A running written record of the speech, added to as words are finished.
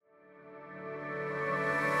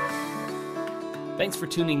Thanks for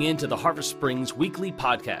tuning in to the Harvest Springs Weekly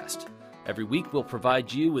Podcast. Every week we'll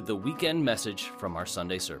provide you with the weekend message from our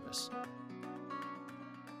Sunday service.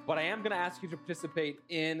 But I am going to ask you to participate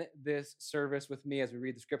in this service with me as we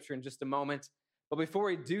read the scripture in just a moment. But before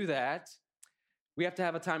we do that, we have to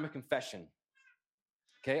have a time of confession.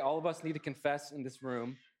 Okay, all of us need to confess in this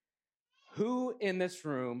room. Who in this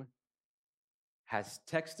room has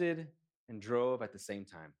texted and drove at the same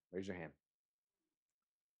time? Raise your hand.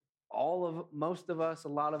 Most of us, a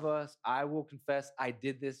lot of us, I will confess I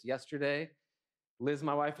did this yesterday. Liz,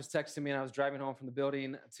 my wife, was texting me and I was driving home from the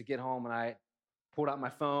building to get home, and I pulled out my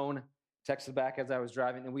phone, texted back as I was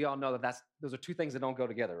driving, and we all know that those are two things that don't go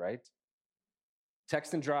together, right?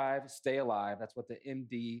 Text and drive, stay alive. That's what the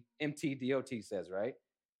MTDOT says, right?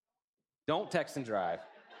 Don't text and drive.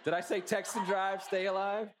 Did I say text and drive, stay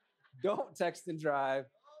alive? Don't text and drive,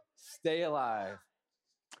 stay alive.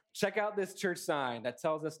 Check out this church sign that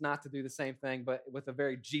tells us not to do the same thing, but with a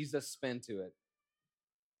very Jesus spin to it.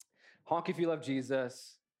 Honk if you love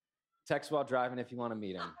Jesus. Text while driving if you want to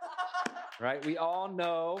meet him. Right? We all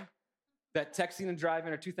know that texting and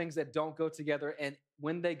driving are two things that don't go together, and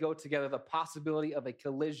when they go together, the possibility of a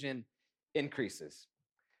collision increases.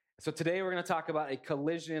 So today we're going to talk about a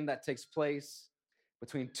collision that takes place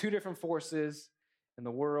between two different forces in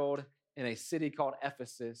the world in a city called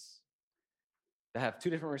Ephesus that have two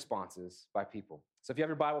different responses by people. So if you have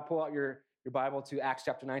your Bible, pull out your Bible to Acts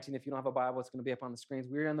chapter 19. If you don't have a Bible, it's going to be up on the screens.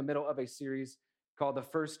 We're in the middle of a series called The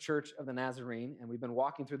First Church of the Nazarene, and we've been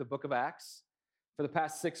walking through the book of Acts for the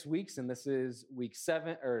past 6 weeks, and this is week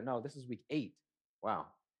 8. Wow.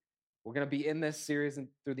 We're going to be in this series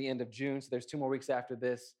through the end of June, so there's 2 more weeks after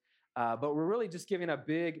this. But we're really just giving a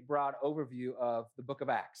big, broad overview of the book of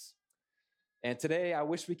Acts. And today, I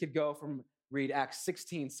wish we could go from read Acts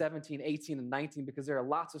 16, 17, 18, and 19, because there are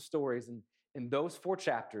lots of stories in those 4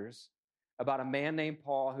 chapters about a man named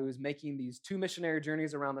Paul who is making these 2 missionary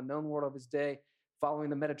journeys around the known world of his day, following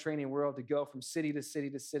the Mediterranean world to go from city to city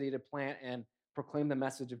to city to plant and proclaim the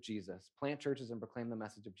message of Jesus, plant churches and proclaim the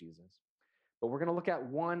message of Jesus. But we're going to look at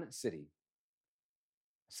one city,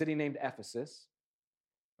 a city named Ephesus.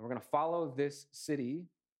 And we're going to follow this city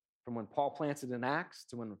from when Paul plants it in Acts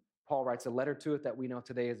to when Paul writes a letter to it that we know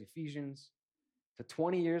today as Ephesians, to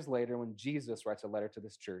 20 years later when Jesus writes a letter to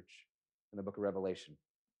this church in the book of Revelation.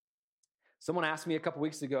 Someone asked me a couple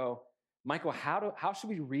weeks ago, Michael, how should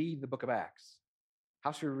we read the book of Acts?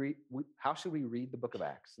 How should we read the book of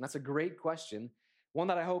Acts? And that's a great question, one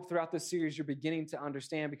that I hope throughout this series you're beginning to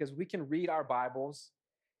understand, because we can read our Bibles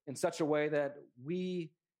in such a way that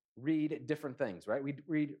we read different things, right? We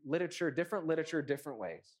read literature, different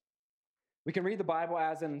ways. We can read the Bible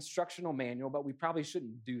as an instructional manual, but we probably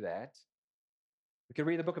shouldn't do that. We can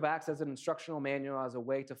read the book of Acts as an instructional manual, as a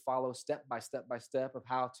way to follow step by step of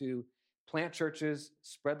how to plant churches,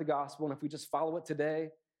 spread the gospel, and if we just follow it today,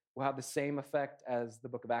 we'll have the same effect as the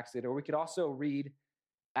book of Acts did. Or we could also read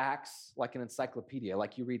Acts like an encyclopedia,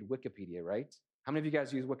 like you read Wikipedia, right? How many of you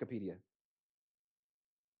guys use Wikipedia?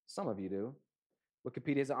 Some of you do.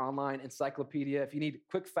 Wikipedia is an online encyclopedia. If you need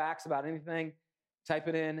quick facts about anything, type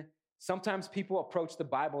it in. Sometimes people approach the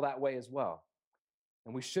Bible that way as well.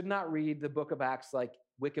 And we should not read the book of Acts like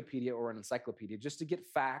Wikipedia or an encyclopedia just to get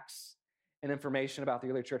facts and information about the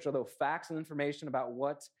early church. Although facts and information about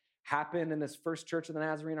what happened in this first church of the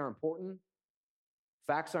Nazarene are important,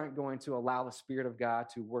 facts aren't going to allow the Spirit of God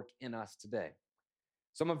to work in us today.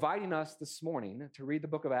 So I'm inviting us this morning to read the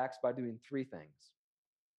book of Acts by doing 3 things.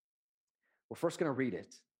 We're first going to read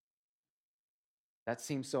it. That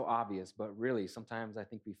seems so obvious, but really, sometimes I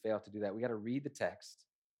think we fail to do that. We got to read the text.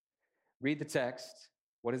 Read the text.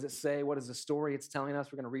 What does it say? What is the story it's telling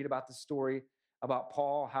us? We're going to read about the story about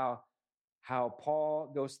Paul, how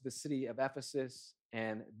Paul goes to the city of Ephesus,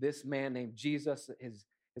 and this man named Jesus,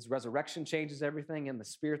 his resurrection changes everything, and the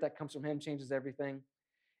Spirit that comes from him changes everything,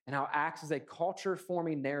 and how Acts is a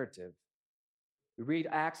culture-forming narrative. We read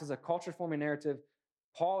Acts as a culture-forming narrative.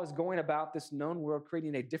 Paul is going about this known world,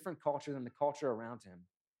 creating a different culture than the culture around him.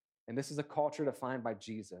 And this is a culture defined by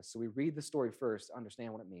Jesus. So we read the story first to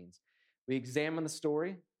understand what it means. We examine the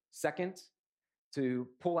story, second, to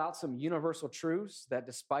pull out some universal truths that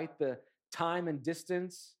despite the time and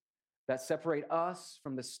distance that separate us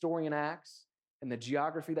from the story in Acts and the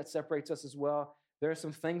geography that separates us as well, there are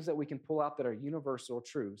some things that we can pull out that are universal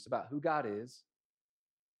truths about who God is,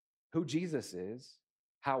 who Jesus is,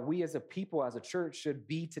 how we as a people, as a church should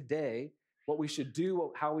be today, what we should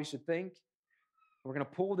do, how we should think. We're going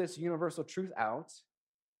to pull this universal truth out.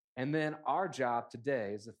 And then our job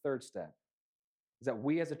today is the third step, is that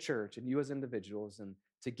we as a church and you as individuals and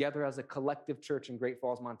together as a collective church in Great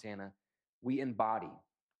Falls, Montana, we embody,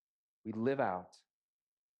 we live out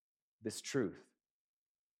this truth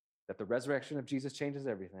that the resurrection of Jesus changes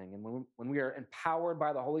everything. And when we are empowered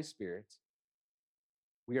by the Holy Spirit,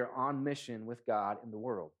 we are on mission with God in the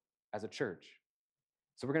world as a church.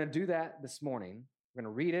 So we're going to do that this morning. We're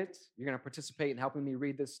going to read it. You're going to participate in helping me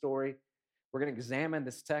read this story. We're going to examine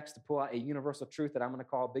this text to pull out a universal truth that I'm going to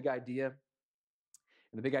call a big idea.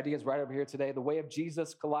 And the big idea is right over here today. The way of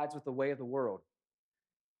Jesus collides with the way of the world.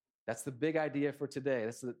 That's the big idea for today.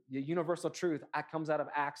 That's the universal truth that comes out of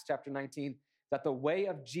Acts chapter 19, that the way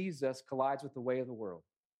of Jesus collides with the way of the world.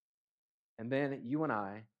 And then you and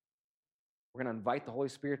I, we're going to invite the Holy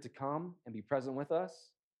Spirit to come and be present with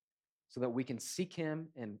us so that we can seek him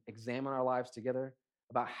and examine our lives together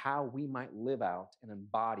about how we might live out and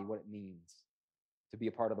embody what it means to be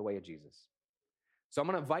a part of the way of Jesus. So I'm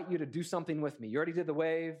going to invite you to do something with me. You already did the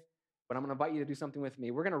wave, but I'm going to invite you to do something with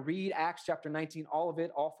me. We're going to read Acts chapter 19, all of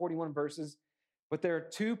it, all 41 verses. But there are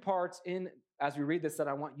two parts as we read this that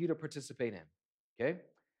I want you to participate in, okay?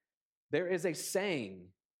 There is a saying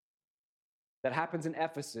that happens in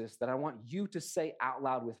Ephesus that I want you to say out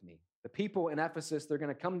loud with me. The people in Ephesus, they're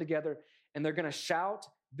going to come together and they're going to shout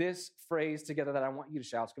this phrase together that I want you to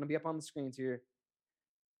shout. It's going to be up on the screens here.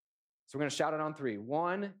 So we're going to shout it on 3.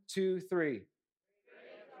 1, 2, 3.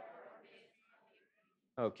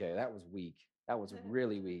 Okay, that was weak. That was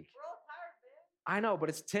really weak. I know, but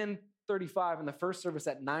it's 10:35 and the first service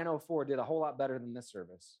at 9:04 did a whole lot better than this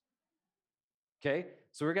service. Okay,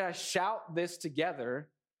 so we're going to shout this together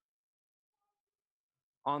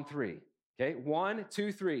on 3. Okay, 1,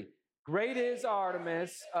 2, 3. Great is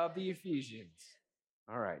Artemis of the Ephesians.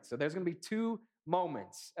 All right, so there's going to be 2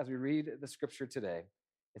 moments as we read the scripture today.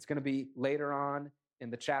 It's going to be later on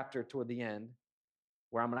in the chapter toward the end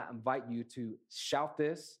where I'm going to invite you to shout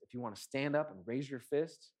this. If you want to stand up and raise your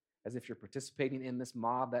fist as if you're participating in this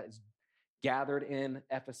mob that is gathered in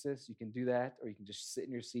Ephesus, you can do that, or you can just sit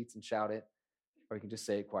in your seats and shout it, or you can just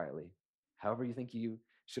say it quietly, however you think you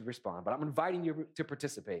should respond. But I'm inviting you to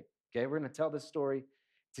participate, okay? We're going to tell this story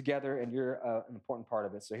together, and you're an important part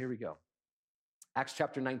of it. So here we go. Acts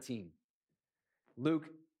chapter 19. Luke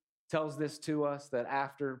tells this to us that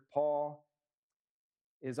after Paul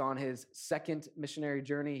is on his 2nd missionary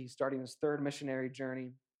journey, he's starting his 3rd missionary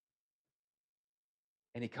journey,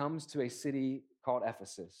 and he comes to a city called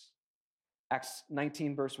Ephesus. Acts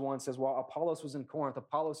 19 verse 1 says, while Apollos was in Corinth,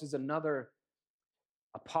 Apollos is another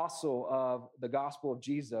apostle of the gospel of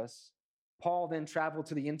Jesus, Paul then traveled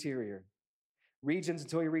to the interior regions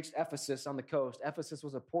until he reached Ephesus on the coast. Ephesus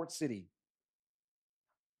was a port city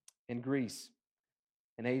in Greece,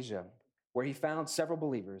 in Asia, where he found several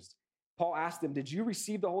believers. Paul asked them, did you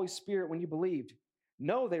receive the Holy Spirit when you believed?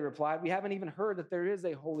 No, they replied, we haven't even heard that there is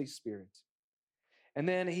a Holy Spirit. And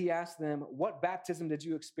then he asked them, what baptism did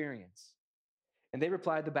you experience? And they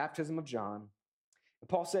replied, the baptism of John. And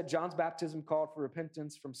Paul said, John's baptism called for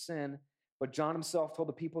repentance from sin, but John himself told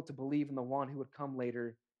the people to believe in the one who would come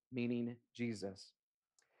later, meaning Jesus.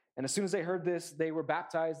 And as soon as they heard this, they were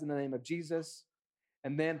baptized in the name of Jesus.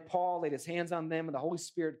 And then Paul laid his hands on them, and the Holy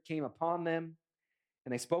Spirit came upon them,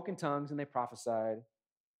 and they spoke in tongues, and they prophesied. And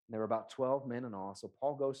there were about 12 men in all. So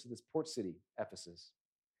Paul goes to this port city, Ephesus,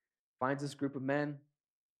 finds this group of men.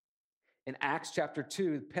 In Acts chapter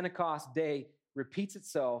 2, Pentecost Day repeats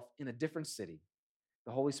itself in a different city.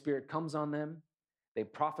 The Holy Spirit comes on them. They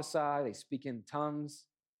prophesy, they speak in tongues,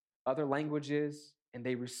 other languages, and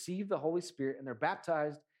they receive the Holy Spirit, and they're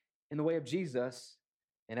baptized in the way of Jesus,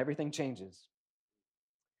 and everything changes.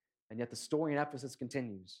 And yet the story in Ephesus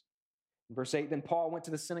continues. In verse 8, then Paul went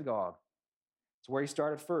to the synagogue. It's where he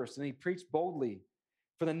started first, and he preached boldly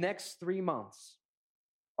for the next 3 months,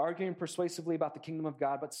 arguing persuasively about the kingdom of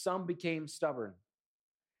God, but some became stubborn,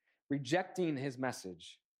 rejecting his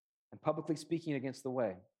message and publicly speaking against the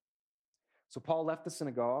way. So Paul left the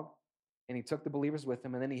synagogue, and he took the believers with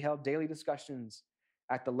him, and then he held daily discussions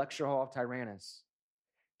at the lecture hall of Tyrannus.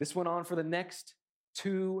 This went on for the next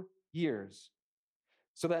 2 years,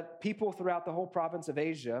 so that people throughout the whole province of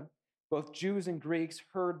Asia, both Jews and Greeks,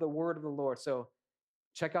 heard the word of the Lord. So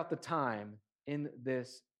check out the time in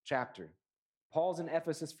this chapter. Paul's in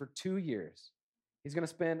Ephesus for 2 years. He's going to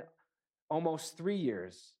spend almost 3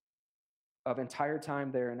 years of entire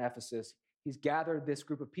time there in Ephesus. He's gathered this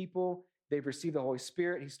group of people. They've received the Holy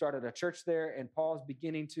Spirit. He started a church there, and Paul's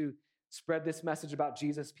beginning to spread this message about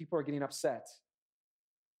Jesus. People are getting upset.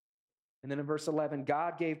 And then in verse 11,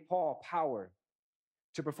 God gave Paul power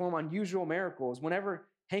to perform unusual miracles. Whenever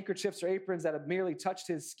handkerchiefs or aprons that had merely touched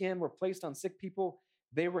his skin were placed on sick people,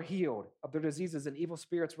 they were healed of their diseases, and evil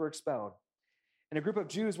spirits were expelled. And a group of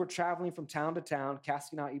Jews were traveling from town to town,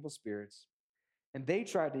 casting out evil spirits. And they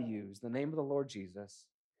tried to use the name of the Lord Jesus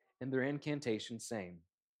in their incantation, saying,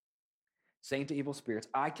 saying to evil spirits,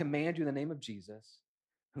 I command you in the name of Jesus,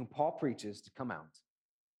 whom Paul preaches, to come out.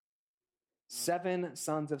 7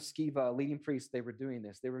 sons of Sceva, leading priests, they were doing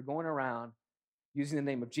this. They were going around using the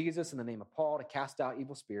name of Jesus and the name of Paul to cast out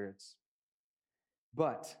evil spirits.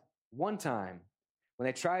 But one time, when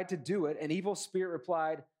they tried to do it, an evil spirit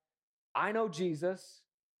replied, I know Jesus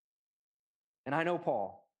and I know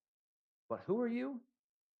Paul, but who are you?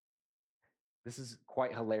 This is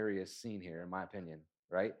quite hilarious scene here, in my opinion,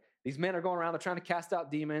 right? These men are going around, they're trying to cast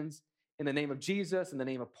out demons in the name of Jesus, in the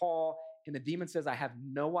name of Paul, and the demon says, I have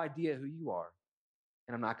no idea who you are,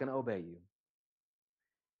 and I'm not going to obey you.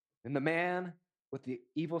 And the man with the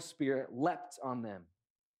evil spirit leapt on them,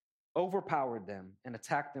 overpowered them, and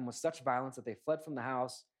attacked them with such violence that they fled from the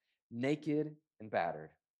house, naked and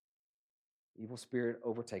battered. The evil spirit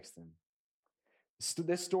overtakes them.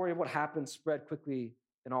 This story of what happened spread quickly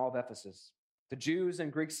in all of Ephesus, to Jews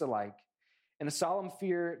and Greeks alike, and a solemn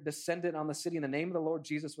fear descended on the city, and the name of the Lord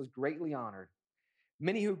Jesus was greatly honored.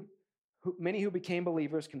 Many who became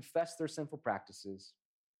believers confessed their sinful practices.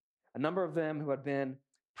 A number of them who had been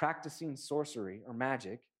practicing sorcery or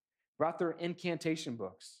magic brought their incantation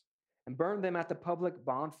books and burned them at the public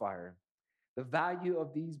bonfire. The value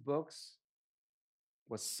of these books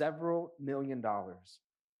was several $million.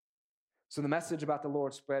 So the message about the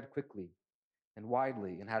Lord spread quickly and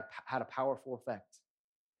widely and had a powerful effect.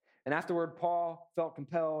 And afterward, Paul felt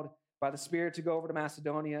compelled by the Spirit to go over to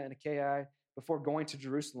Macedonia and Achaia before going to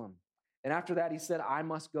Jerusalem. And after that, he said, I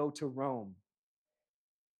must go to Rome.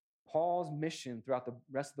 Paul's mission throughout the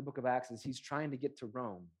rest of the book of Acts is he's trying to get to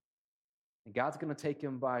Rome. And God's going to take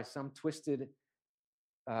him by some twist in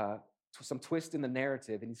the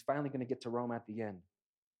narrative, and he's finally going to get to Rome at the end.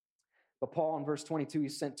 But Paul, in verse 22, he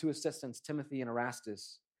sent 2 assistants, Timothy and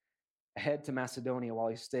Erastus, ahead to Macedonia while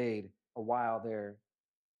he stayed a while there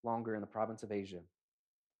longer in the province of Asia.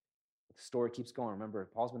 But the story keeps going. Remember,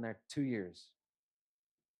 Paul's been there 2 years.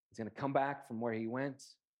 He's going to come back from where he went.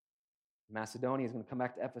 Macedonia is going to come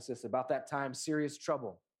back to Ephesus. About that time, serious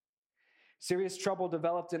trouble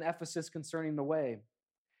developed in Ephesus concerning the way.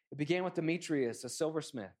 It began with Demetrius, a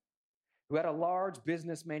silversmith, who had a large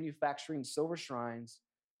business manufacturing silver shrines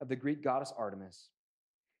of the Greek goddess Artemis.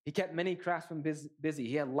 He kept many craftsmen busy.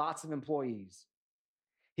 He had lots of employees.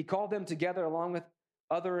 He called them together along with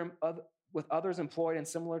others employed in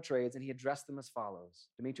similar trades, and he addressed them as follows.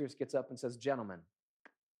 Demetrius gets up and says, Gentlemen,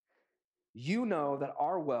 you know that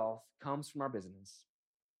our wealth comes from our business.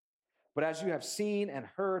 But as you have seen and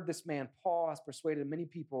heard, this man Paul has persuaded many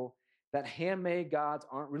people that handmade gods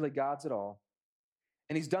aren't really gods at all.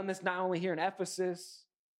 And he's done this not only here in Ephesus,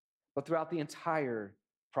 but throughout the entire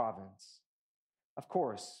province. Of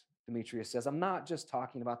course, Demetrius says, I'm not just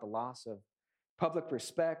talking about the loss of public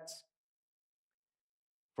respect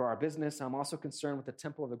for our business. I'm also concerned with the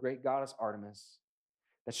temple of the great goddess Artemis,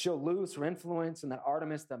 that she'll lose her influence, and that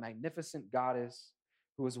Artemis, the magnificent goddess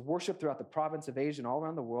who is worshipped throughout the province of Asia and all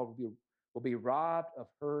around the world, will be robbed of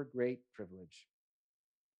her great privilege.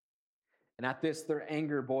 And at this, their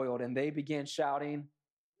anger boiled, and they began shouting,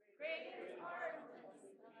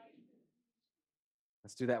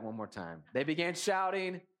 let's do that one more time. They began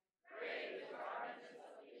shouting,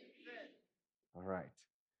 all right.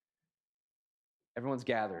 Everyone's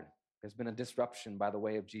gathered. There's been a disruption by the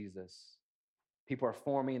way of Jesus. People are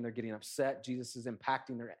forming and they're getting upset. Jesus is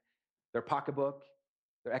impacting their pocketbook,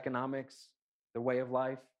 their economics, their way of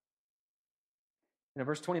life. And in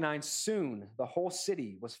verse 29, soon the whole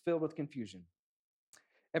city was filled with confusion.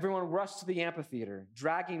 Everyone rushed to the amphitheater,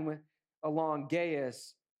 dragging along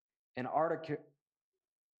Gaius and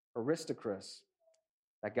Aristarchus,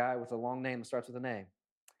 that guy with a long name that starts with an A,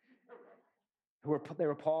 they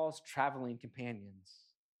were Paul's traveling companions.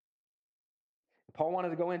 Paul wanted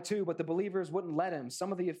to go in too, but the believers wouldn't let him.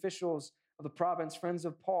 Some of the officials of the province, friends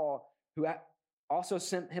of Paul, who also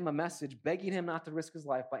sent him a message begging him not to risk his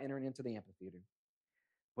life by entering into the amphitheater.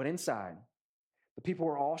 But inside, the people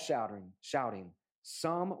were all shouting,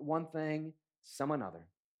 some one thing, some another.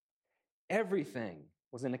 Everything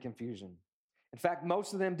was in a confusion. In fact,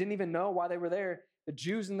 most of them didn't even know why they were there. The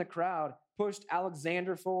Jews in the crowd pushed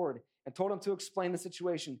Alexander forward and told him to explain the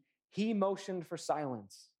situation. He motioned for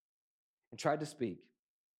silence and tried to speak.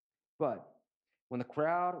 But when the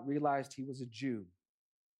crowd realized he was a Jew,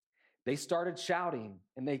 they started shouting,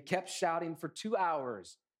 and they kept shouting for 2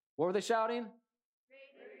 hours. What were they shouting?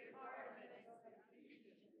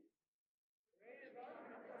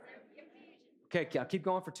 Okay, I'll keep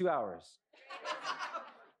going for 2 hours.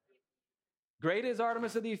 Great is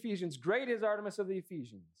Artemis of the Ephesians. Great is Artemis of the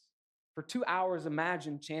Ephesians. For 2 hours,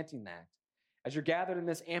 imagine chanting that as you're gathered in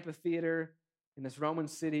this amphitheater in this Roman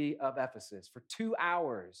city of Ephesus. For 2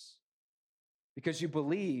 hours, because you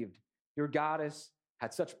believed your goddess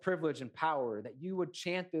had such privilege and power that you would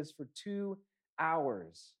chant this for 2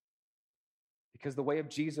 hours because the way of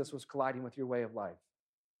Jesus was colliding with your way of life.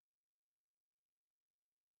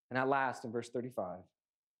 And at last, in verse 35,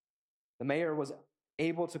 the mayor was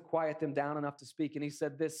able to quiet them down enough to speak, and he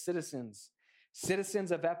said this,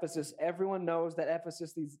 citizens of Ephesus, everyone knows that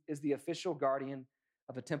Ephesus is the official guardian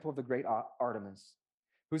of the temple of the great Artemis,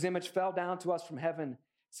 whose image fell down to us from heaven.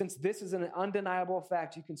 Since this is an undeniable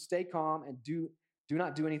fact, you can stay calm and do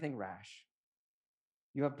not do anything rash.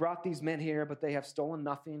 You have brought these men here, but they have stolen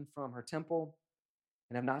nothing from her temple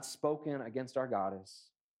and have not spoken against our goddess.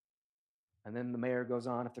 And then the mayor goes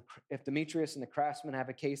on, if Demetrius and the craftsmen have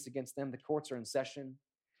a case against them, the courts are in session,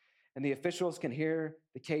 and the officials can hear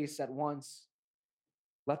the case at once.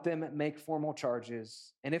 Let them make formal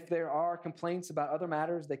charges. And if there are complaints about other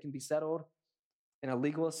matters, they can be settled in a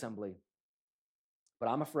legal assembly. But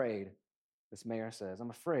I'm afraid, this mayor says, I'm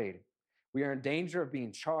afraid we are in danger of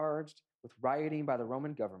being charged with rioting by the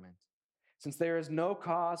Roman government, since there is no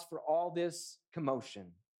cause for all this commotion.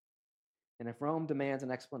 And if Rome demands an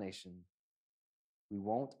explanation, we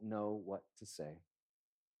won't know what to say.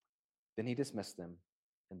 Then he dismissed them,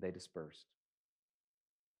 and they dispersed.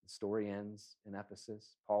 The story ends in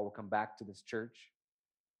Ephesus. Paul will come back to this church.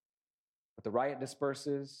 But the riot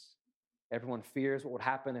disperses. Everyone fears what would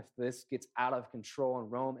happen if this gets out of control and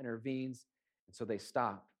Rome intervenes, and so they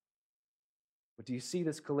stop. But do you see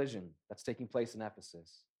this collision that's taking place in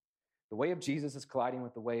Ephesus? The way of Jesus is colliding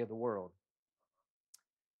with the way of the world.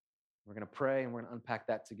 We're going to pray, and we're going to unpack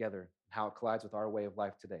that together, how it collides with our way of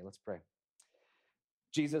life today. Let's pray.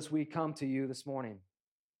 Jesus, we come to you this morning,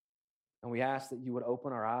 and we ask that you would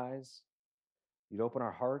open our eyes, you'd open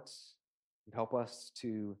our hearts, you'd help us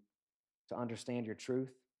to understand your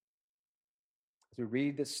truth. As we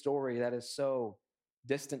read this story that is so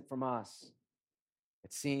distant from us,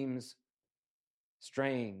 it seems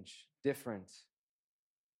strange, different,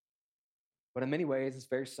 but in many ways, it's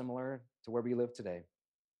very similar to where we live today.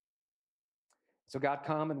 So God,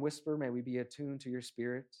 come and whisper. May we be attuned to your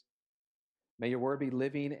spirit. May your word be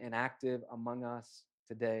living and active among us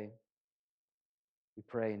today. We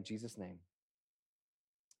pray in Jesus' name.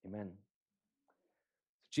 Amen.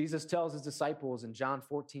 Jesus tells his disciples in John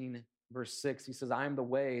 14, verse 6, he says, I am the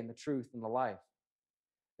way and the truth and the life.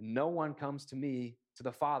 And no one comes to me, to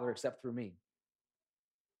the Father, except through me.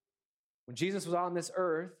 When Jesus was on this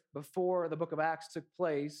earth, before the book of Acts took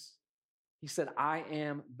place, he said, I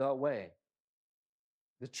am the way,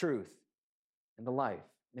 the truth, and the life.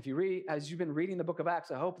 And if you read, as you've been reading the book of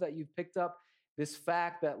Acts, I hope that you've picked up this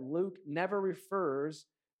fact that Luke never refers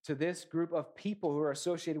to this group of people who are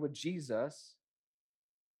associated with Jesus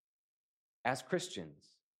as Christians.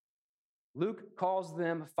 Luke calls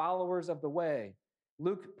them followers of the way.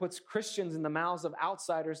 Luke puts Christians in the mouths of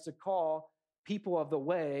outsiders to call people of the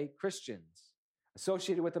way Christians,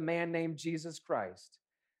 associated with a man named Jesus Christ.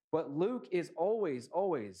 But Luke is always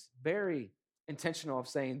very intentional of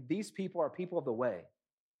saying these people are people of the way.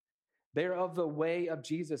 They're of the way of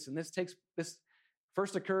Jesus. And this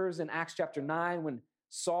first occurs in Acts chapter 9 when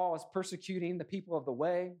Saul is persecuting the people of the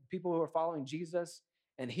way, people who are following Jesus.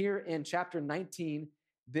 And here in chapter 19,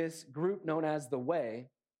 this group known as the way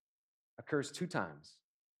occurs 2 times.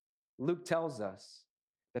 Luke tells us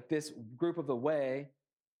that this group of the way,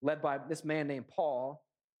 led by this man named Paul,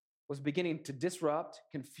 was beginning to disrupt,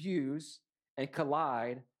 confuse, and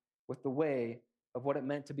collide with the way of what it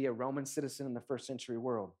meant to be a Roman citizen in the first century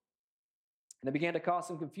world. And it began to cause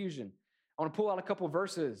some confusion. I want to pull out a couple of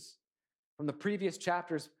verses from the previous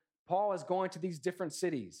chapters. Paul is going to these different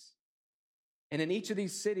cities. And in each of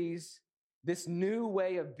these cities, this new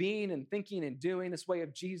way of being and thinking and doing, this way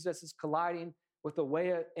of Jesus is colliding with the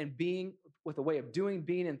way of doing,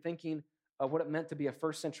 being, and thinking of what it meant to be a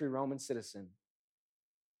first century Roman citizen.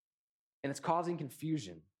 And it's causing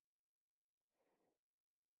confusion.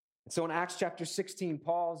 And so in Acts chapter 16,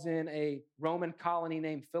 Paul's in a Roman colony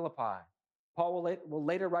named Philippi. Paul will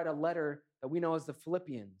later write a letter that we know as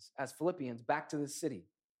Philippians, back to this city.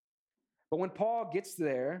 But when Paul gets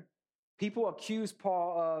there, people accuse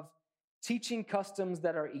Paul of teaching customs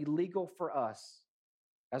that are illegal for us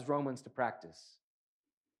as Romans to practice.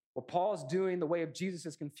 What Paul's doing, the way of Jesus,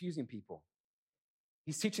 is confusing people.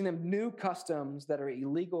 He's teaching them new customs that are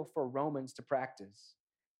illegal for Romans to practice.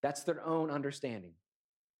 That's their own understanding.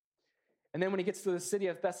 And then when he gets to the city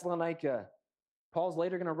of Thessalonica, Paul's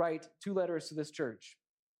later going to write 2 letters to this church.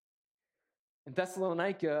 In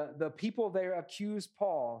Thessalonica, the people there accuse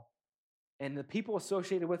Paul and the people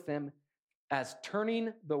associated with him as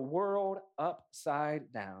turning the world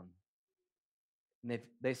upside down. And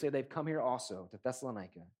they say they've come here also to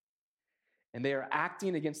Thessalonica. And they are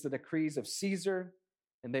acting against the decrees of Caesar,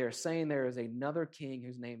 and they are saying there is another king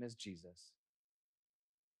whose name is Jesus.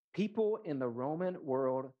 People in the Roman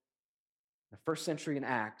world, the first century in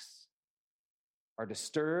Acts, are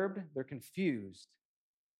disturbed, they're confused,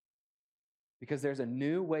 because there's a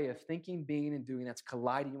new way of thinking, being, and doing that's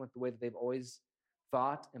colliding with the way that they've always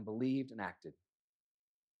thought and believed and acted.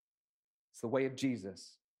 It's the way of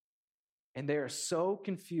Jesus. And they are so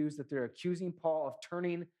confused that they're accusing Paul of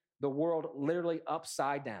turning the world literally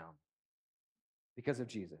upside down because of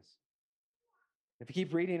Jesus. If you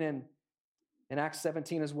keep reading in Acts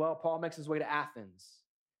 17 as well, Paul makes his way to Athens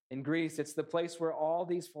in Greece. It's the place where all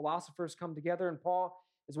these philosophers come together, and Paul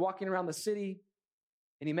is walking around the city,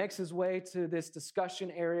 and he makes his way to this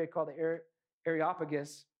discussion area called the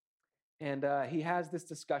Areopagus, and he has this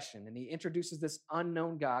discussion, and he introduces this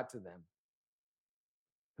unknown God to them,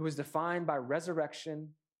 who is defined by resurrection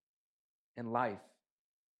and life.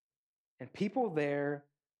 And people there,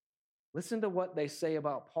 listen to what they say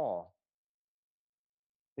about Paul.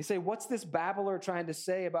 They say, what's this babbler trying to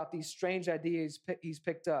say about these strange ideas he's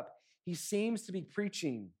picked up? He seems to be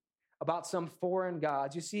preaching about some foreign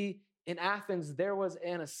gods. You see, in Athens, there was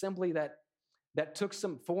an assembly that took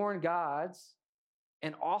some foreign gods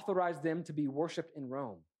and authorized them to be worshiped in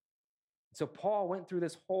Rome. So Paul went through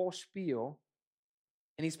this whole spiel,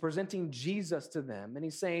 and he's presenting Jesus to them, and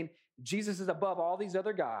he's saying, Jesus is above all these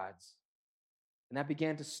other gods. And that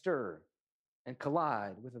began to stir and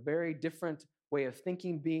collide with a very different way of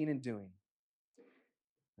thinking, being, and doing.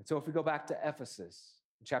 And so if we go back to Ephesus,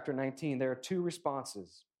 in chapter 19, there are two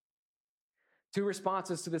responses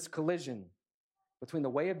to this collision between the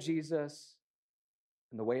way of Jesus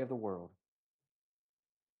and the way of the world.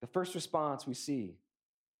 The first response we see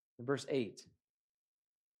in verse 8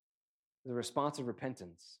 is a response of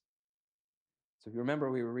repentance. So if you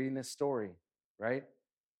remember, we were reading this story, right?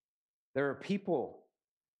 There are people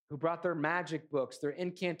who brought their magic books, their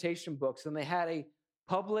incantation books, and they had a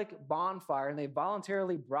public bonfire, and they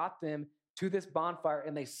voluntarily brought them to this bonfire,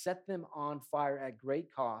 and they set them on fire at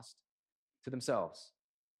great cost to themselves.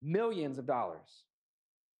 Millions of dollars.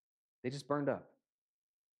 They just burned up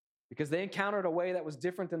because they encountered a way that was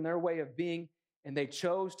different than their way of being, and they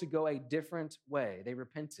chose to go a different way. They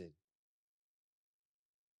repented.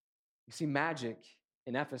 You see, magic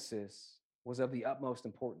in Ephesus was of the utmost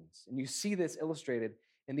importance. And you see this illustrated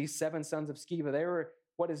in these 7 sons of Sceva. They were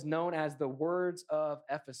what is known as the words of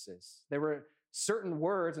Ephesus. There were certain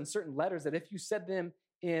words and certain letters that if you said them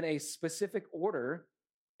in a specific order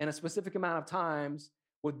and a specific amount of times,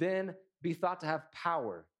 would then be thought to have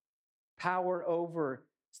power over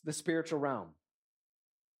the spiritual realm.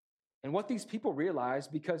 And what these people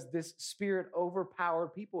realized, because this spirit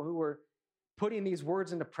overpowered people who were putting these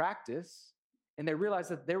words into practice, and they realized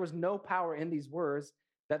that there was no power in these words,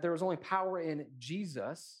 that there was only power in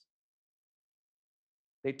Jesus,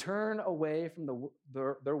 they turn away from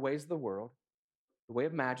their ways of the world, the way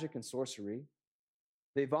of magic and sorcery.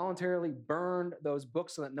 They voluntarily burned those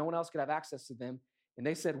books so that no one else could have access to them, and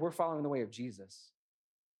they said, we're following the way of Jesus.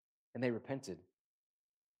 And they repented.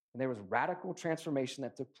 And there was radical transformation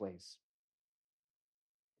that took place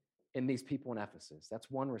in these people in Ephesus. That's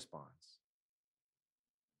one response.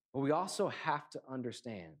 But we also have to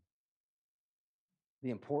understand the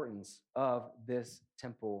importance of this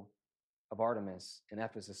temple of Artemis in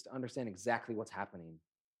Ephesus to understand exactly what's happening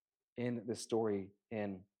in this story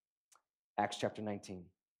in Acts chapter 19.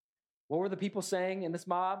 What were the people saying in this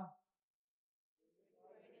mob?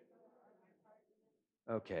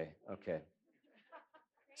 Okay.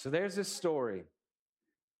 So there's this story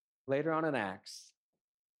later on in Acts.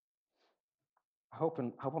 I hope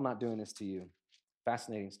I'm not doing this to you.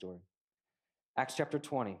 Fascinating story. Acts chapter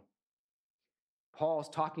 20. Paul's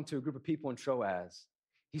talking to a group of people in Troas.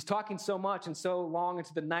 He's talking so much and so long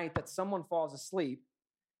into the night that someone falls asleep.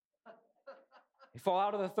 They fall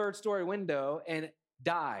out of the 3rd story window and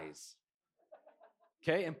dies.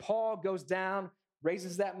 Okay, and Paul goes down,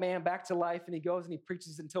 raises that man back to life, and he goes and he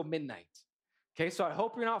preaches until midnight. Okay, so I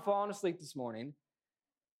hope you're not falling asleep this morning,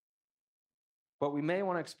 but we may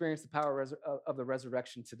want to experience the power of the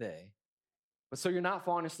resurrection today. But so you're not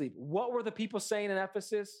falling asleep. What were the people saying in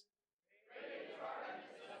Ephesus?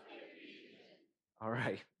 All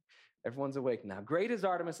right, everyone's awake now. Great is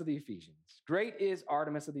Artemis of the Ephesians. Great is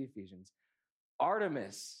Artemis of the Ephesians.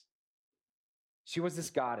 Artemis, she was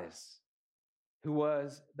this goddess who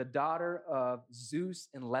was the daughter of Zeus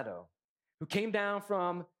and Leto, who came down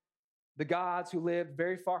from the gods who lived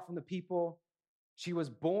very far from the people. She was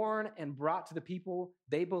born and brought to the people,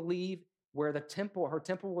 they believe, where her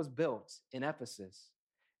temple was built in Ephesus.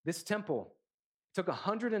 This temple took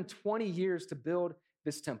 120 years to build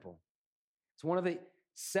this temple. It's one of the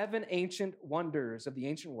 7 ancient wonders of the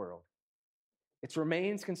ancient world. Its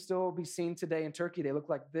remains can still be seen today in Turkey. They look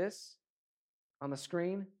like this on the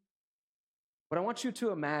screen. But I want you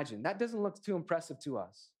to imagine, that doesn't look too impressive to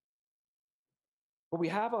us. But we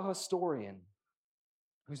have a historian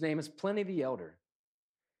whose name is Pliny the Elder.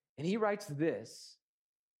 And he writes this.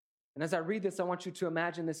 And as I read this, I want you to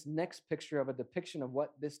imagine this next picture of a depiction of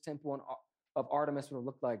what this temple of Artemis would have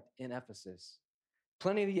looked like in Ephesus.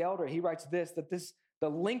 Pliny the Elder, he writes this, that the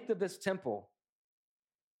length of this temple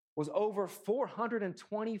was over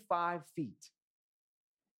 425 feet.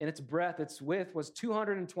 And its breadth, its width was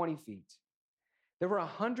 220 feet. There were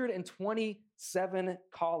 127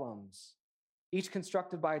 columns, each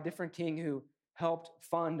constructed by a different king who helped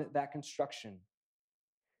fund that construction.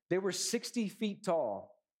 They were 60 feet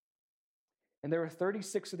tall, and there were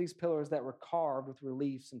 36 of these pillars that were carved with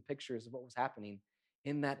reliefs and pictures of what was happening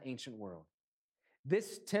in that ancient world.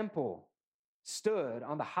 This temple stood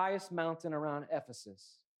on the highest mountain around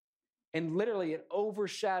Ephesus, and literally it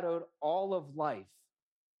overshadowed all of life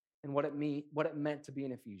and what it meant to be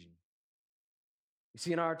an Ephesian. You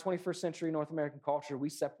see, in our 21st century North American culture, we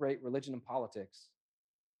separate religion and politics,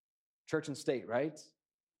 church and state, right?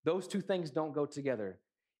 Those two things don't go together.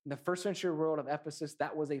 In the first century world of Ephesus,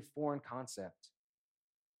 that was a foreign concept.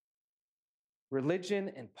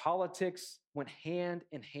 Religion and politics went hand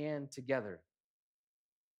in hand together.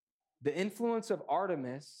 The influence of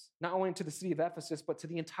Artemis, not only to the city of Ephesus, but to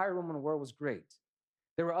the entire Roman world was great.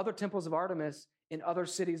 There were other temples of Artemis in other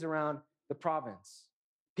cities around the province.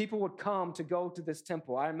 People would come to go to this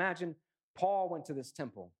temple. I imagine Paul went to this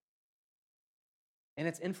temple. And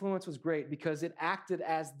its influence was great because it acted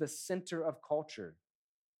as the center of culture.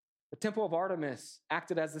 The temple of Artemis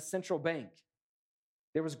acted as the central bank.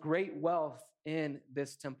 There was great wealth in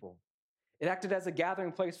this temple. It acted as a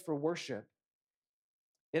gathering place for worship.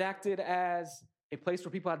 It acted as a place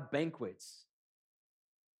where people had banquets.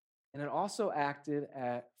 And it also acted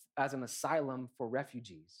as an asylum for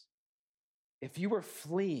refugees. If you were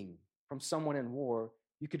fleeing from someone in war,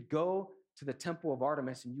 you could go to the temple of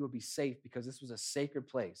Artemis and you would be safe because this was a sacred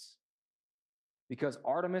place. Because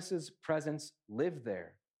Artemis's presence lived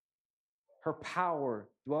there. Her power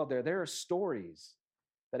dwelled there. There are stories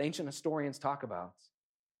that ancient historians talk about.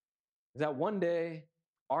 That one day,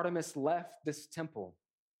 Artemis left this temple.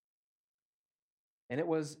 And it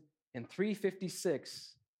was in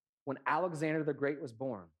 356 when Alexander the Great was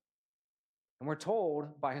born. And we're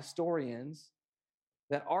told by historians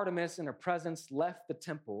that Artemis in her presence left the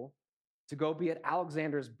temple to go be at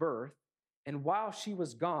Alexander's birth. And while she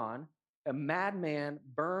was gone, a madman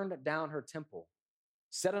burned down her temple,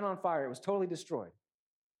 set it on fire. It was totally destroyed.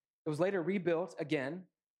 It was later rebuilt again.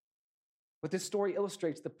 But this story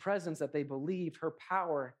illustrates the presence that they believed the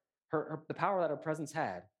power that her presence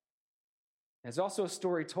had. There's also a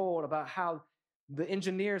story told about how the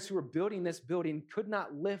engineers who were building this building could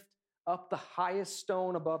not lift up the highest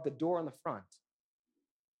stone above the door in the front.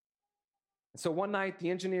 And so one night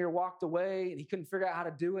the engineer walked away and he couldn't figure out how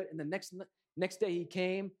to do it. And the next day he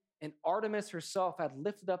came and Artemis herself had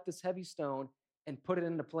lifted up this heavy stone and put it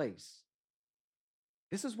into place.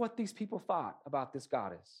 This is what these people thought about this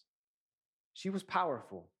goddess. She was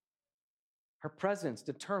powerful. Her presence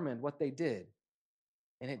determined what they did,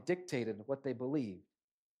 and it dictated what they believed.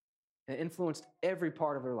 And it influenced every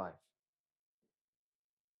part of their life.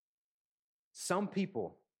 Some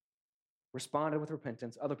people responded with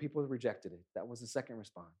repentance. Other people rejected it. That was the second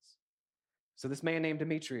response. So this man named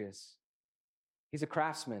Demetrius, he's a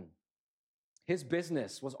craftsman. His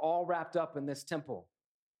business was all wrapped up in this temple.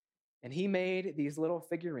 And he made these little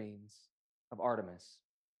figurines of Artemis.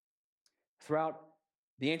 Throughout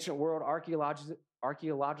the ancient world, archaeologists,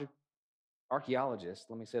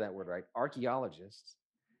 let me say that word right, archaeologists,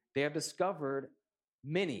 they have discovered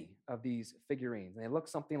many of these figurines. And they look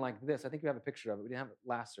something like this. I think we have a picture of it. We didn't have it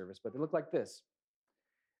last service, but they look like this.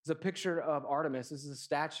 It's a picture of Artemis. This is a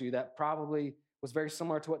statue that probably was very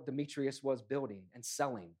similar to what Demetrius was building and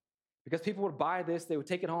selling. Because people would buy this, they would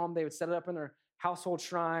take it home, they would set it up in their household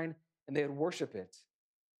shrine, and they would worship it.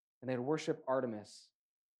 And they would worship Artemis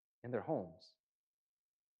in their homes.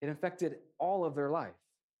 It infected all of their life.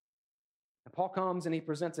 And Paul comes and he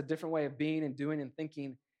presents a different way of being and doing and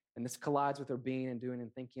thinking, and this collides with their being and doing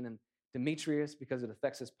and thinking. And Demetrius, because it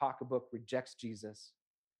affects his pocketbook, rejects Jesus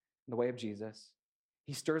and the way of Jesus.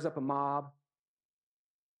 He stirs up a mob.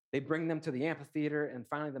 They bring them to the amphitheater, and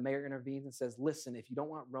finally the mayor intervenes and says, listen, if you don't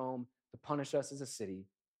want Rome to punish us as a city,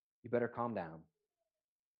 you better calm down.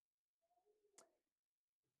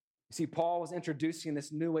 You see, Paul was introducing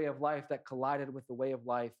this new way of life that collided with the way of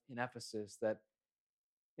life in Ephesus that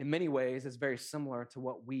in many ways is very similar to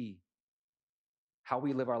what we how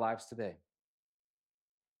we live our lives today.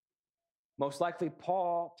 Most likely,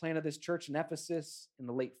 Paul planted this church in Ephesus in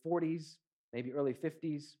the late 40s, maybe early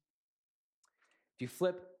 50s. If you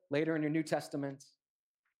flip later in your New Testament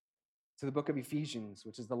to the book of Ephesians,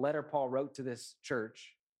 which is the letter Paul wrote to this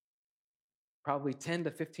church, probably 10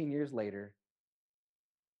 to 15 years later,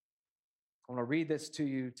 I want to read this to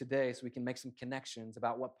you today so we can make some connections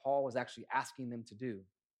about what Paul was actually asking them to do.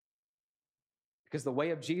 Because the way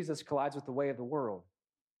of Jesus collides with the way of the world.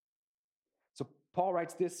 So Paul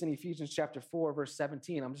writes this in Ephesians chapter 4, verse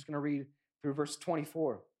 17. I'm just going to read through verse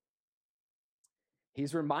 24.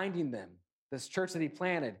 He's reminding them, this church that he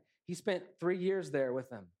planted, he spent 3 years there with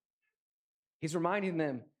them. He's reminding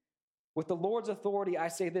them, with the Lord's authority, I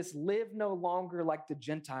say this, live no longer like the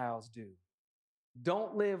Gentiles do.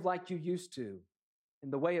 Don't live like you used to,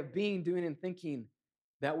 in the way of being, doing, and thinking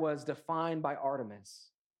that was defined by Artemis.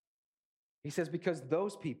 He says, because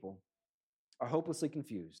those people are hopelessly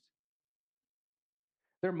confused.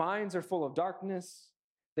 Their minds are full of darkness.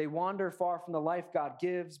 They wander far from the life God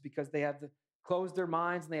gives because they have closed their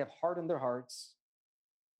minds and they have hardened their hearts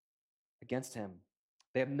against him.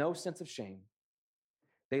 They have no sense of shame.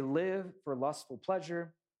 They live for lustful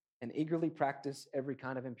pleasure and eagerly practice every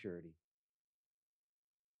kind of impurity.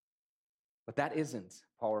 But that isn't,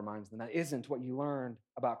 Paul reminds them, that isn't what you learned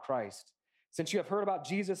about Christ. Since you have heard about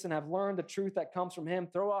Jesus and have learned the truth that comes from him,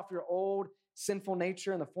 throw off your old sinful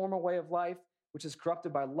nature and the former way of life, which is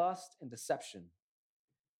corrupted by lust and deception.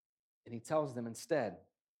 And he tells them instead,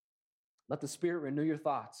 let the Spirit renew your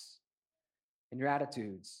thoughts and your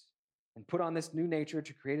attitudes, and put on this new nature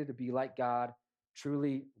to create it to be like God,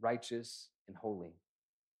 truly righteous and holy.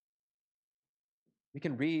 We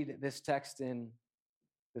can read this text in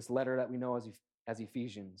this letter that we know as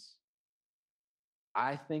Ephesians.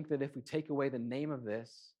 I think that if we take away the name of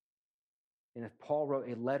this, and if Paul wrote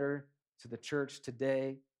a letter to the church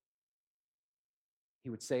today, he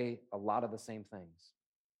would say a lot of the same things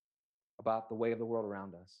about the way of the world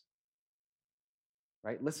around us.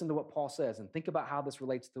 Right? Listen to what Paul says and think about how this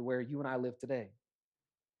relates to where you and I live today.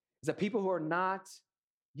 Is that people who are not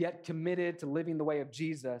yet committed to living the way of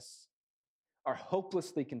Jesus are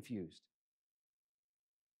hopelessly confused.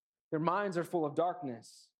 Their minds are full of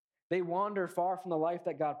darkness. They wander far from the life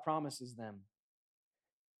that God promises them.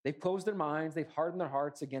 They've closed their minds. They've hardened their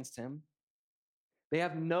hearts against him. They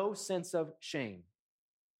have no sense of shame.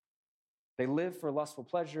 They live for lustful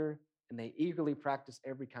pleasure, and they eagerly practice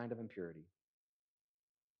every kind of impurity.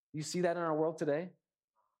 You see that in our world today?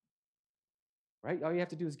 Right? All you have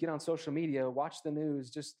to do is get on social media, watch the news,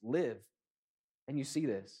 just live, and you see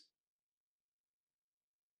this.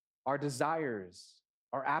 Our desires,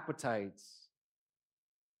 our appetites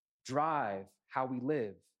drive how we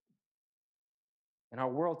live. And our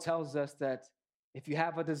world tells us that if you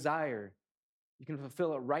have a desire, you can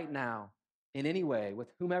fulfill it right now in any way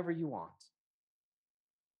with whomever you want.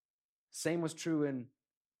 Same was true in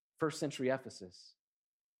first century Ephesus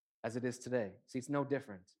as it is today. See, it's no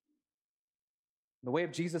different. The way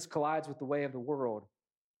of Jesus collides with the way of the world.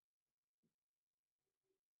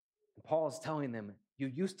 And Paul is telling them, you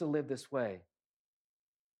used to live this way.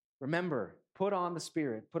 Remember, put on the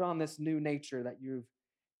Spirit, put on this new nature that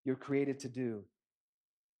you're created to do.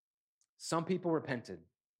 Some people repented.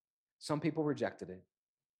 Some people rejected it.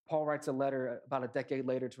 Paul writes a letter about a decade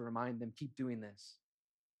later to remind them, keep doing this.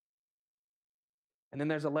 And then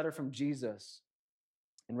there's a letter from Jesus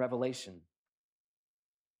in Revelation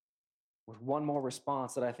with one more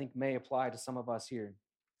response that I think may apply to some of us here.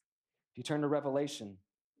 If you turn to Revelation,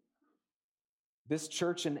 this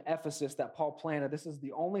church in Ephesus that Paul planted, this is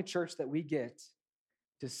the only church that we get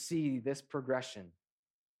to see this progression.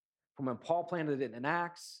 From when Paul planted it in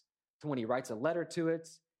Acts to when he writes a letter to it,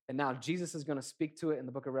 and now Jesus is going to speak to it in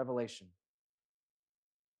the book of Revelation.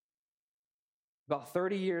 About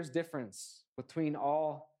 30 years difference between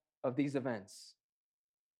all of these events.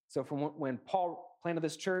 So from when Paul planted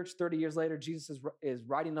this church, 30 years later, Jesus is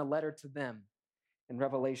writing a letter to them in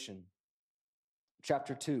Revelation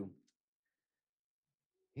chapter 2.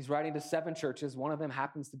 He's writing to 7 churches. One of them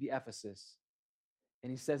happens to be Ephesus.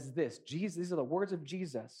 And he says this, these are the words of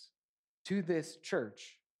Jesus to this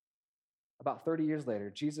church. About 30 years later,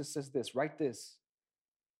 Jesus says this, write this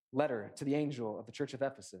letter to the angel of the church of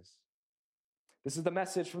Ephesus. This is the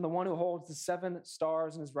message from the one who holds the 7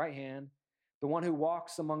 stars in his right hand, the one who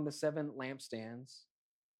walks among the 7 lampstands.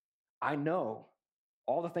 I know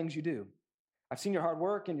all the things you do. I've seen your hard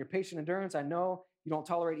work and your patient endurance. I know you don't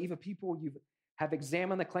tolerate evil people. You have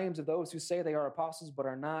examined the claims of those who say they are apostles but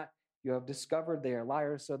are not. You have discovered they are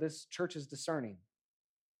liars. So this church is discerning.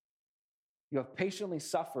 You have patiently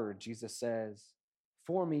suffered, Jesus says,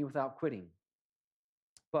 for me without quitting.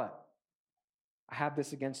 But I have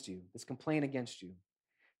this against you, this complaint against you.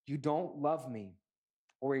 You don't love me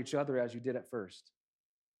or each other as you did at first.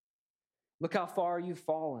 Look how far you've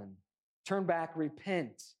fallen. Turn back,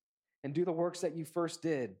 repent, and do the works that you first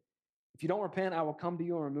did. If you don't repent, I will come to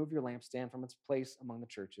you and remove your lampstand from its place among the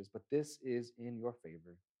churches. But this is in your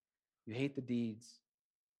favor. You hate the deeds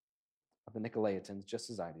of the Nicolaitans just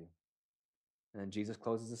as I do. And then Jesus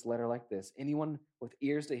closes this letter like this: anyone with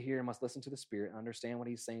ears to hear must listen to the Spirit and understand what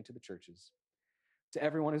he's saying to the churches. To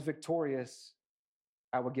everyone who's victorious,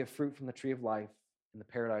 I will give fruit from the tree of life in the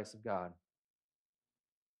paradise of God.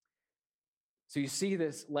 So you see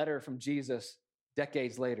this letter from Jesus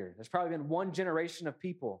decades later. There's probably been one generation of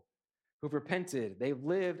people who've repented. They've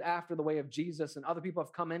lived after the way of Jesus, and other people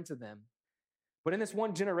have come into them. But in this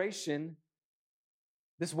one generation,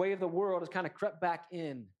 this way of the world has kind of crept back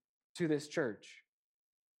in to this church.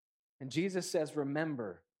 And Jesus says,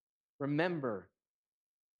 remember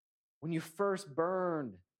when you first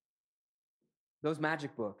burned those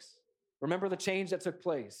magic books. Remember the change that took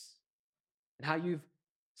place and how you've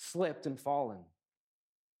slipped and fallen.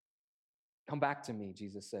 Come back to me,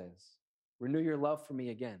 Jesus says. Renew your love for me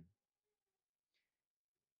again.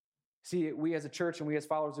 See, we as a church and we as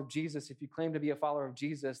followers of Jesus, if you claim to be a follower of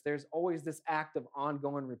Jesus, there's always this act of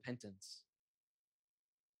ongoing repentance.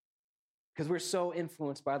 Because we're so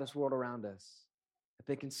influenced by this world around us that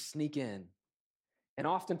they can sneak in. And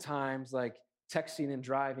oftentimes, like texting and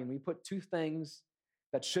driving, we put two things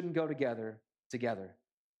that shouldn't go together.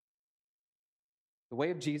 The way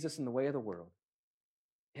of Jesus and the way of the world.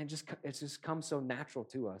 And it just comes so natural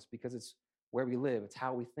to us because it's where we live. It's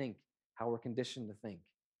how we think, how we're conditioned to think.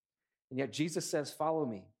 And yet Jesus says, follow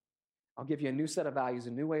me. I'll give you a new set of values,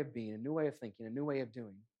 a new way of being, a new way of thinking, a new way of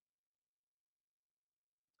doing.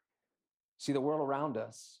 See, the world around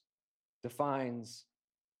us defines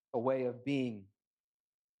a way of being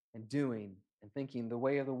and doing and thinking. The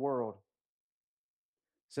way of the world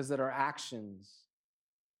says that our actions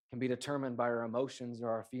can be determined by our emotions or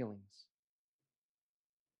our feelings.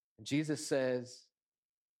 And Jesus says,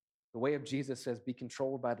 the way of Jesus says, be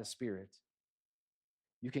controlled by the Spirit.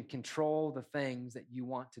 You can control the things that you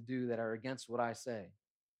want to do that are against what I say.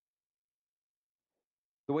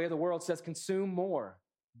 The way of the world says, consume more,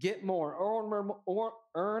 get more,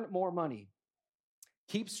 earn more money.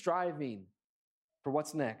 Keep striving for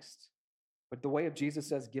what's next. But the way of Jesus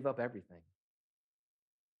says, give up everything.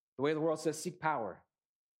 The way of the world says, seek power.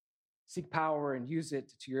 Seek power and use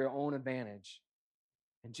it to your own advantage.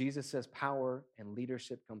 And Jesus says, power and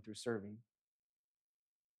leadership come through serving.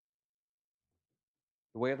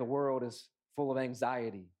 The way of the world is full of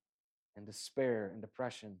anxiety and despair and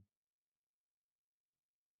depression.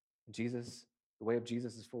 And the way of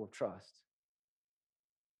Jesus is full of trust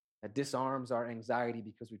that disarms our anxiety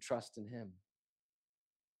because we trust in him.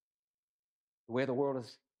 The way of the world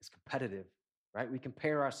is competitive, right? We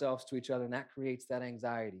compare ourselves to each other, and that creates that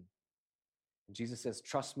anxiety. And Jesus says,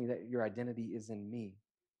 trust me that your identity is in me.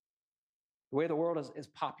 The way of the world is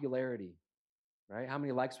popularity, right? How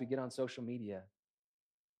many likes we get on social media.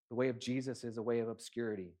 The way of Jesus is a way of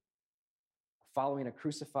obscurity, following a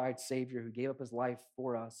crucified Savior who gave up his life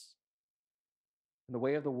for us. And the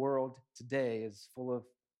way of the world today is full of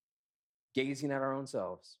gazing at our own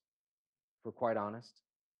selves, if we're quite honest,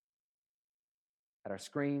 at our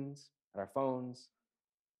screens, at our phones.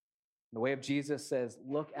 And the way of Jesus says,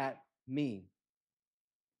 look at me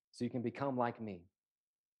so you can become like me.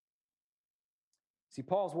 See,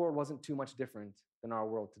 Paul's world wasn't too much different than our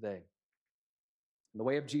world today. And the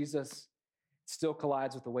way of Jesus still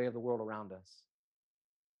collides with the way of the world around us.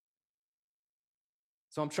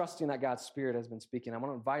 So I'm trusting that God's Spirit has been speaking. I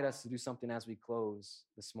want to invite us to do something as we close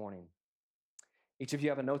this morning. Each of you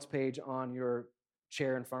have a notes page on your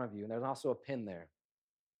chair in front of you, and there's also a pin there.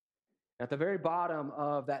 At the very bottom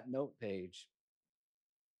of that note page,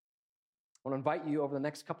 I want to invite you over the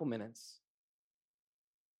next couple minutes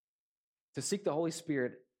to seek the Holy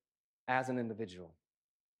Spirit as an individual.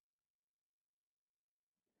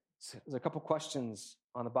 So there's a couple questions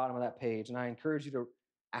on the bottom of that page, and I encourage you to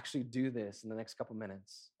actually do this in the next couple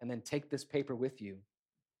minutes, and then take this paper with you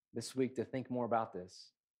this week to think more about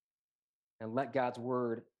this, and let God's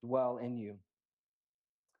word dwell in you.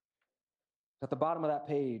 At the bottom of that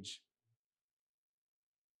page,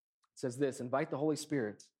 it says this: invite the Holy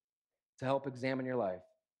Spirit to help examine your life.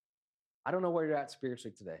 I don't know where you're at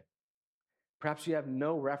spiritually today. Perhaps you have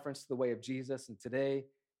no reference to the way of Jesus, and today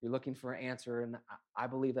you're looking for an answer, and I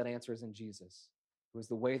believe that answer is in Jesus, who is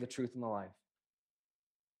the way, the truth, and the life.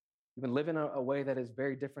 You've been living a way that is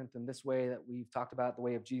very different than this way that we've talked about, the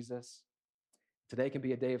way of Jesus. Today can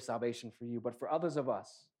be a day of salvation for you, but for others of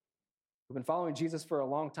us who've been following Jesus for a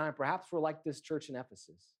long time, perhaps we're like this church in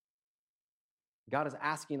Ephesus. God is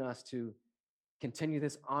asking us to continue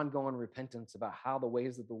this ongoing repentance about how the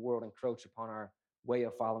ways of the world encroach upon our way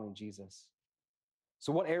of following Jesus.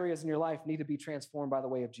 So what areas in your life need to be transformed by the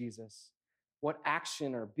way of Jesus? What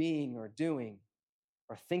action or being or doing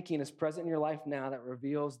or thinking is present in your life now that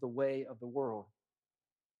reveals the way of the world?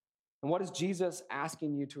 And what is Jesus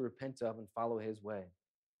asking you to repent of and follow his way?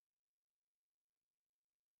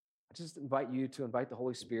 I just invite you to invite the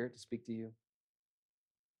Holy Spirit to speak to you.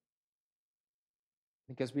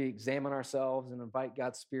 Because we examine ourselves and invite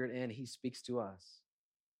God's Spirit in, he speaks to us.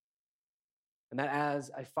 And that as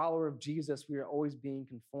a follower of Jesus, we are always being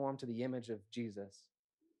conformed to the image of Jesus.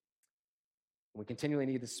 And we continually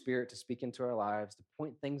need the Spirit to speak into our lives, to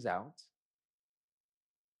point things out,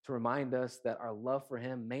 to remind us that our love for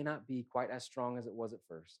him may not be quite as strong as it was at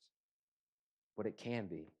first, but it can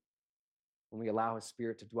be when we allow his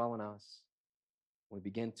Spirit to dwell in us, when we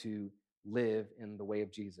begin to live in the way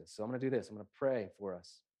of Jesus. So I'm going to do this. I'm going to pray for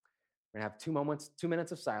us. We're going to have 2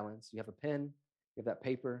 minutes of silence. You have a pen, you have that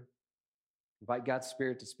paper. Invite God's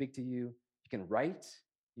Spirit to speak to you. You can write,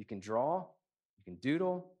 you can draw, you can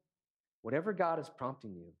doodle, whatever God is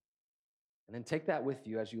prompting you. And then take that with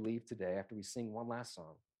you as you leave today after we sing one last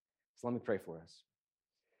song. So let me pray for us.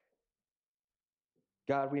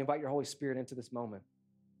 God, we invite your Holy Spirit into this moment.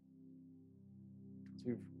 As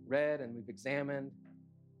we've read and we've examined,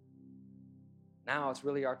 now it's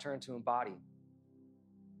really our turn to embody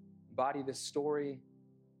this story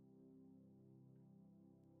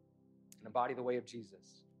and embody the way of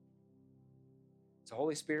Jesus. So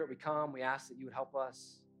Holy Spirit, we come, we ask that you would help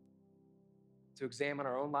us to examine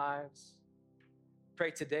our own lives. Pray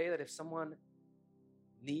today that if someone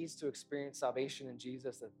needs to experience salvation in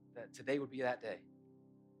Jesus, that today would be that day.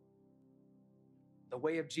 The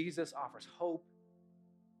way of Jesus offers hope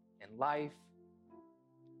and life.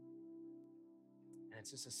 And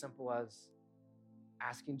it's just as simple as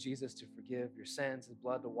asking Jesus to forgive your sins, his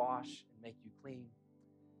blood to wash and make you clean.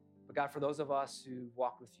 But God, for those of us who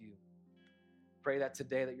walk with you, pray that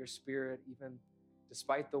today that your Spirit, even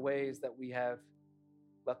despite the ways that we have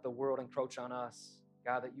let the world encroach on us,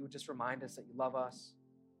 God, that you would just remind us that you love us,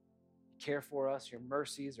 you care for us, your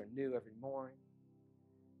mercies are new every morning.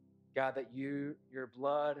 God, that your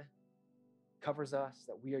blood covers us,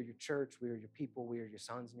 that we are your church, we are your people, we are your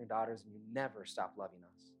sons and your daughters, and you never stop loving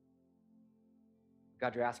us.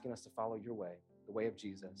 God, you're asking us to follow your way, the way of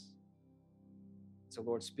Jesus. So,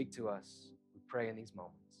 Lord, speak to us. We pray in these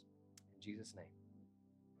moments. In Jesus' name,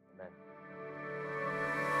 amen.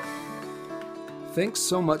 Thanks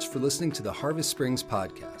so much for listening to the Harvest Springs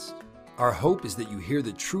podcast. Our hope is that you hear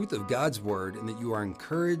the truth of God's word and that you are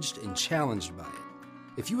encouraged and challenged by it.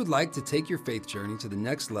 If you would like to take your faith journey to the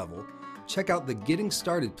next level, check out the Getting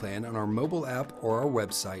Started plan on our mobile app or our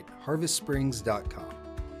website, harvestsprings.com.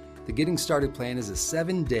 The Getting Started plan is a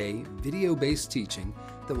 7-day video-based teaching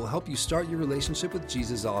that will help you start your relationship with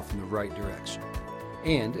Jesus off in the right direction.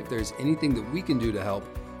 And if there's anything that we can do to help,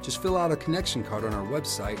 just fill out a connection card on our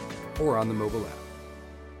website or on the mobile app.